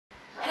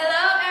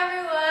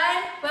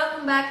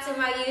Welcome back to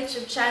my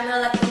YouTube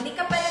channel. At kung hindi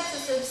ka pa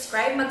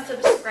nagsusubscribe,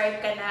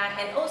 mag-subscribe ka na.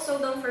 And also,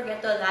 don't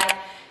forget to like,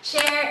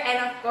 share,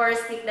 and of course,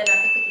 click the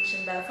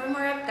notification bell for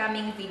more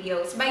upcoming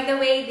videos. By the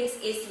way, this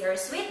is your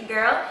sweet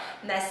girl,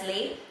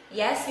 Nestle.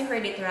 Yes, you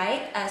heard it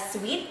right. As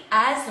sweet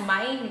as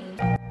my name.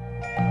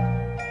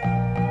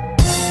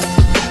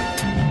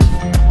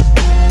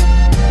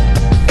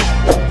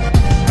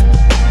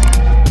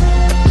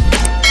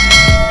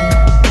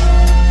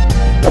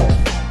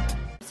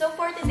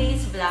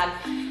 Today's vlog,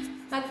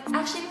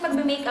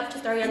 magbe-makeup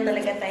tutorial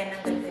talaga tayo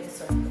ng ganito yung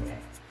sort ko.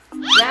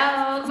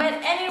 Yeah, but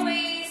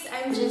anyways,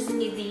 I'm just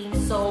kidding.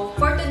 So,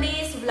 for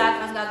today's vlog,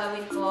 ang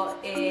gagawin ko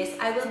is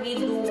I will be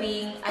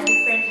doing a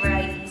different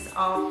varieties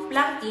of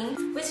planking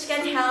which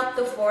can help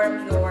to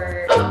form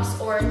your abs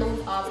or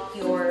tone up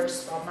your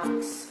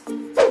stomachs.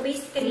 So,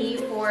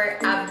 basically, for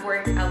ab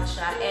workout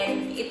siya.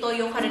 And ito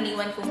yung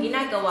karaniwan kong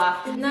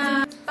ginagawa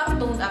na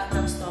pang-tone up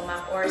ng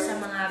stomach or sa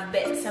mga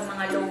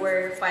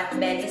lower fat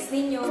bellies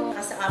ninyo,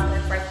 sa upper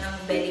part ng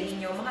belly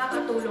ninyo,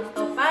 makakatulong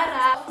to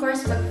para, of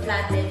course,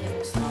 mag-flatten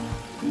yung stomach.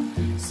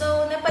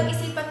 So,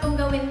 napag-isipan kong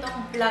gawin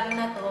tong vlog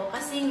na to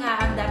kasi nga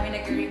ang dami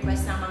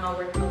nag-request ng mga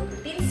workout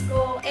routines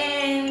ko.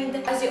 And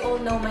as you all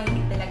know,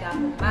 mahilig talaga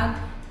akong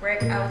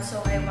mag-workout.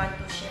 So, I want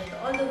to share to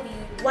all of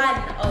you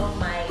one of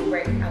my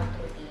workout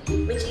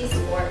routine, which is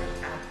for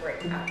ab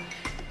workout.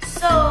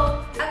 So,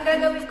 ang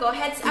gagawin ko,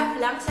 heads up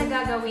lang sa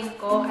gagawin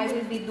ko, I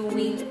will be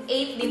doing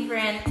 8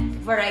 different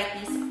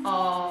varieties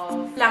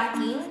of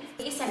planking.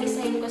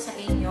 Isa-isahin ko sa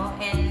inyo,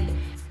 and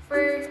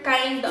per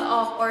kind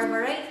of or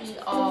variety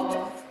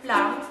of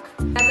plank,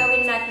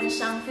 gagawin natin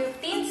siyang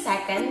 15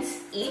 seconds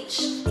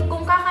each.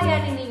 Kung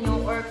kakayanin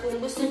ninyo or kung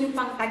gusto nyo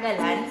pang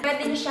tagalan,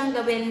 pwede nyo siyang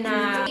gawin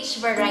na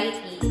each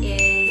variety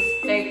is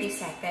 30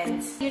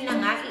 seconds. Yun na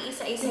nga,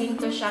 iisa-isahin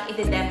ko siyang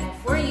i-demo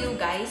for you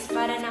guys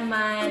para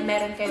naman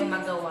meron kayong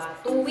magawa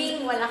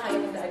tuwing wala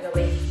kayong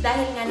gagawin.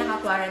 Dahil nga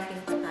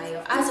naka-quarantine pa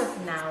tayo as of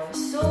now.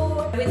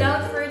 So,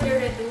 without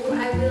further ado,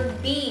 I will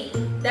be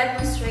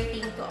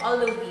demonstrating to all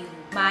of you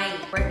my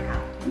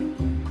workout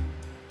routine.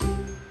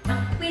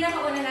 Ang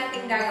pinakauna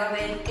natin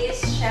gagawin is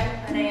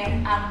syempre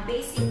ang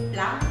basic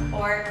plank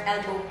or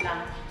elbow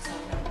plank. So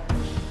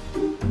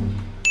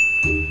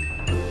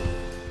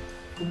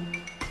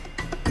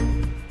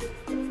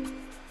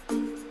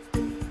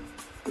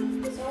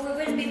we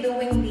will be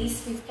doing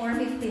this for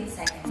 15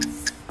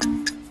 seconds.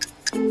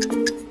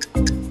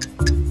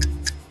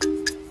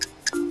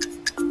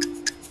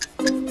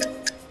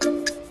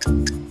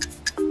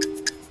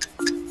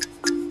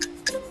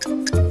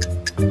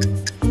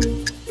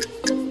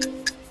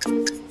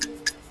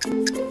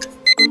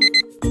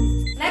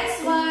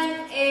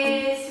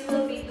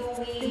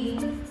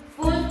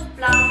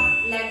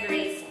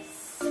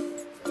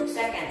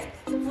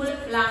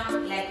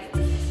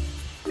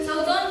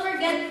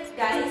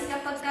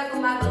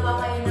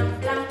 Gumagawa kayo ng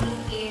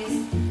planking is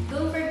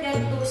don't forget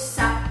to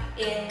suck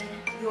in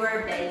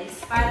your bellies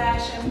para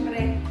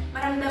syempre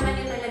maramdaman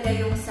nyo talaga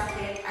yung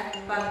sakit at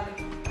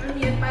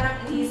parang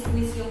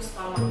i-squeeze yung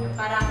stomach nyo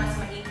para mas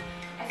maging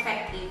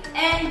effective.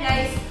 And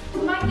guys,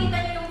 kung makikita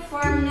nyo yung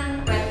form ng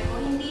web ko,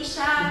 hindi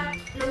siya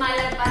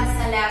lumalagpas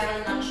sa level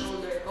ng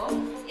shoulder ko.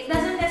 It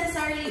doesn't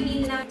necessarily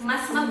mean na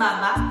mas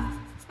mababa,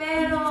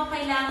 pero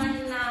kailangan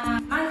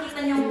na makikita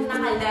nyo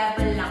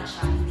naka-level lang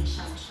siya, hindi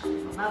siya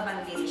masyadong mababa,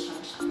 hindi siya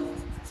masyadong.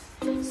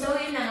 So,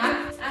 yun na nga.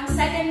 Ang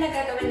second na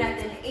gagawin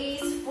natin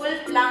is full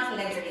plank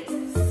leg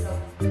raises. So,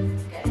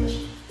 ganito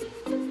siya.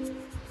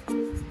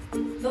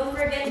 Don't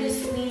forget to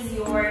squeeze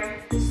your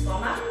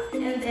stomach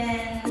and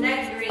then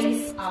leg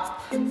raise up.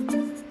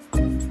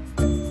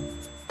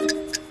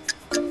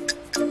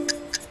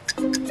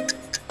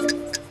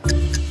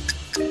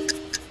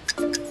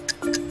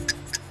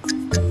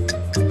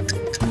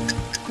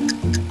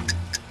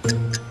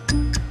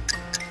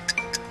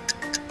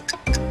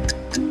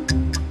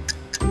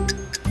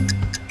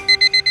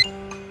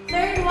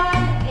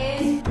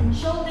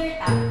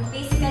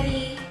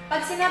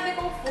 Pag sinabi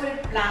kong full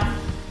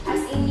plank, as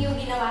in yung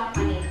ginawa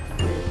ko kanina.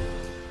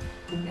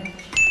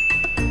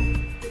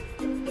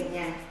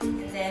 Ganyan.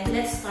 And then,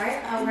 let's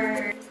start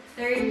our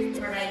third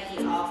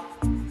variety of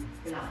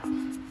plank.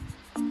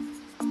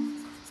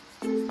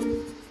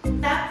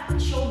 Tap,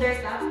 shoulder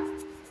tap.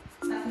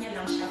 Tap niya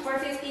lang siya for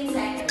 15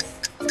 seconds.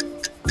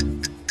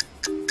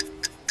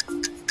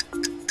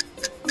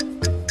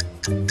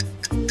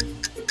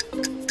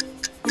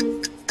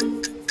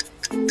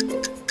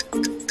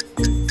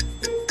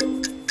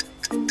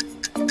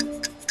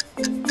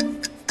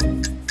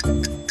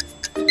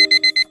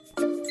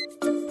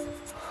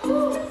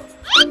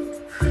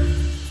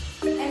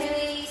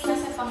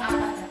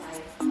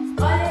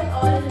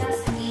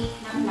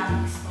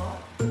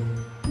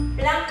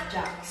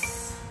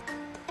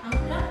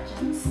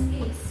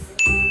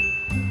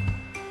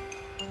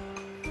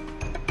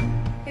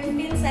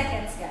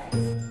 Seconds,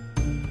 guys.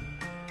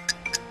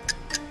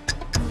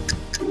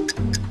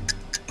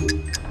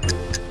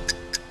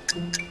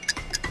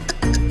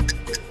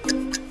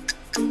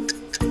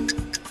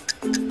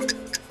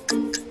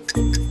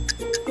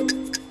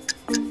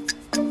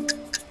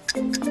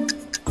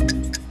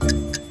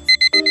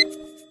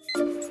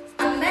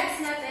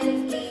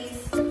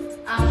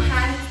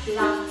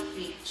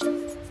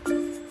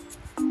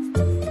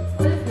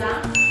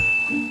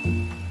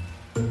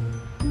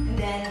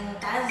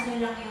 taas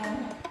nyo lang yung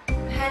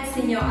hands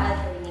ninyo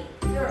alternate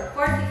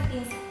for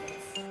 15 seconds.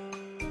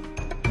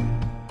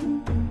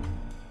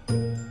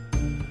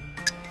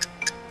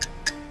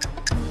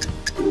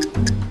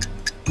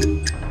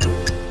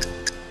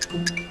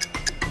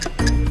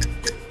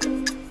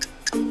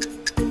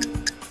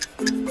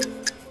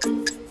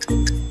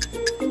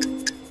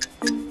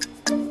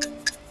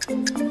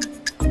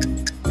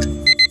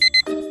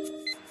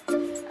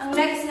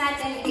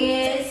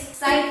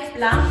 Side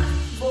plank,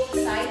 both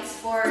sides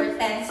for 10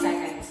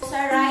 seconds.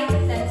 Sa right,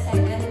 10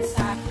 seconds.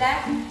 Sa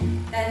left,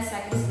 10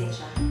 seconds din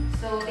siya.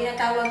 So,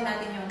 tinatawag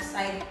natin yung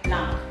side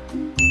plank.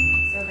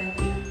 So,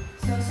 ganito siya.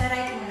 So, sa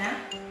right muna.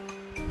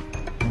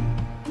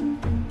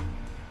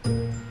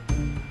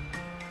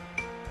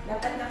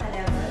 Dapat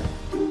naka-level.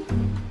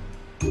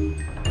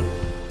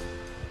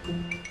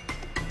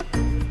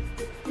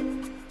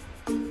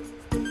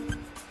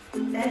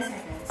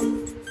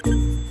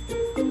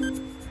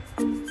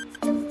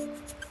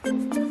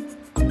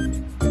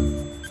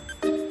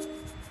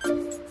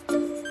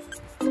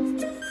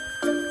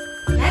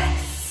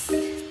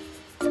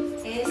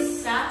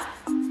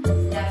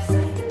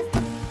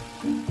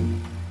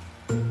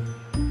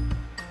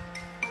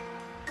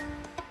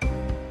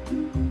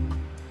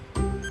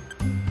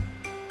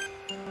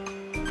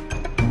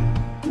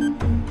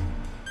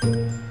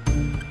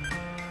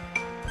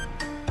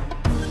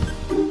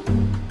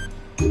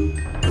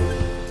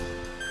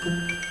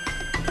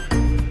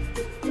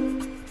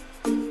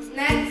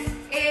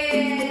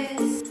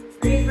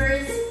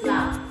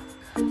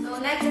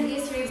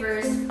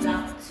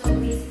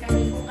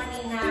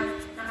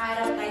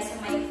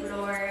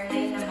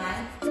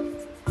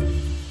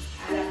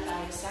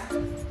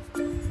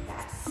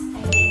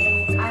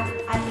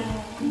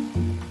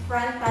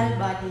 Frontal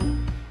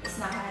body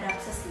is nakaharap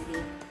sa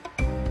ceiling.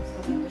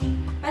 So, ganito siya.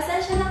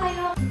 Pasensya na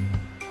kayo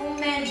kung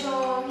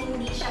medyo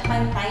hindi siya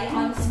pantay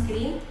on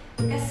screen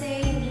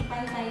kasi hindi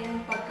pantay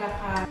yung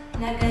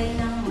pagkakalagay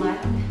ng mat.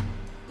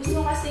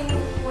 Gusto kasi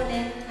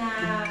kunin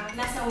na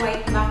nasa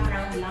white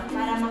background lang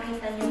para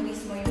makita nyo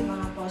mismo yung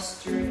mga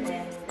posture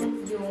and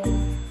yung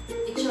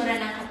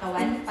itsura ng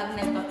katawan pag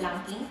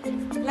nagpa-planking.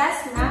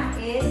 Last na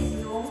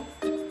is yung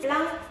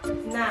plank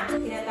na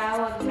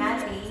tinatawag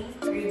natin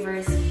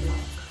reverse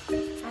plank.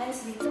 Hands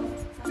dito.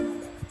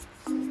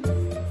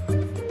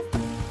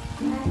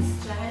 Hands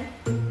dyan.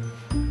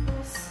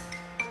 Tapos,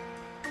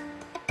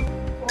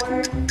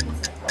 4 seconds.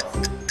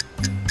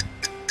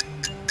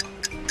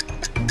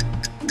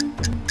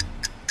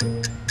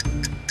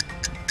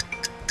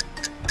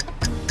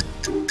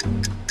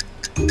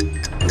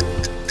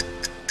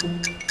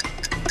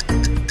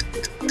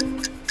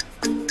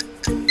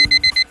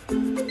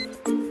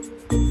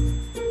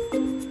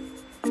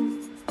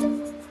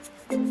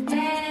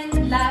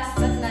 Last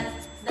but not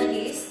the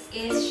least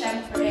is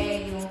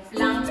syempre yung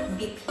plank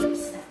deep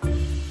hips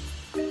natin.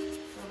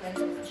 So,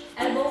 ganito na siya.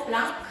 Elbow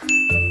plank.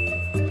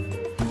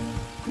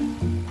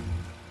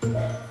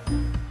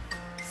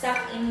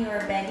 Suck in your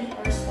belly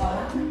or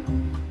stomach.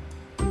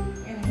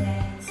 And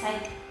then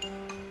side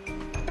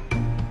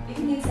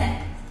 15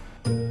 seconds.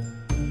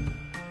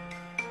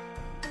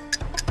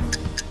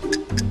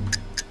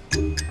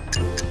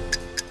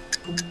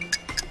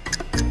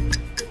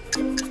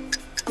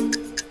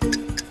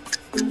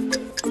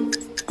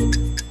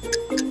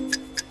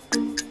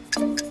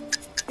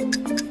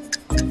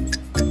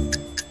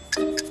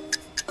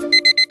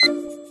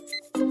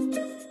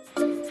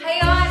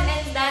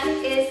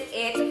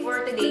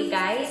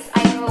 Guys,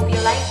 I hope you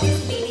like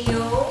this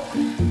video.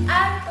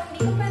 At kung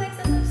di ka pa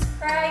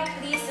nagsasubscribe,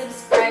 please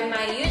subscribe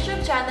my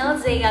YouTube channel,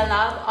 Zeah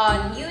Love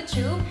on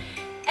YouTube.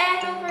 And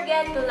don't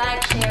forget to like,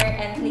 share,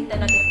 and click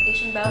the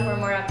notification bell for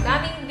more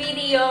upcoming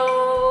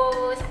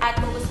videos. At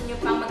kung gusto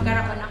nyo pang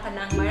magkaroon ako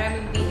ng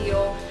maraming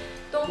video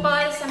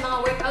tungkol sa mga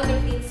workout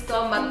routines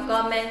ko,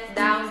 mag-comment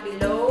down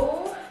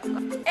below.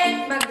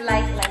 And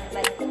mag-like na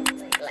kayo.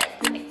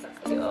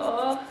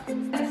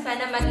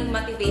 Sana maging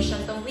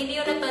motivation tong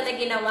video na to na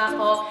ginawa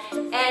ko.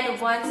 And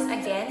once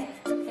again,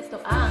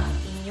 ito ang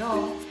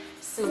inyong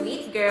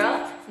sweet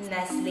girl,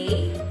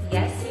 Nestle.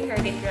 Yes, you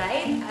heard it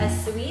right. As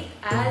sweet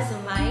as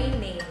my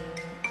name.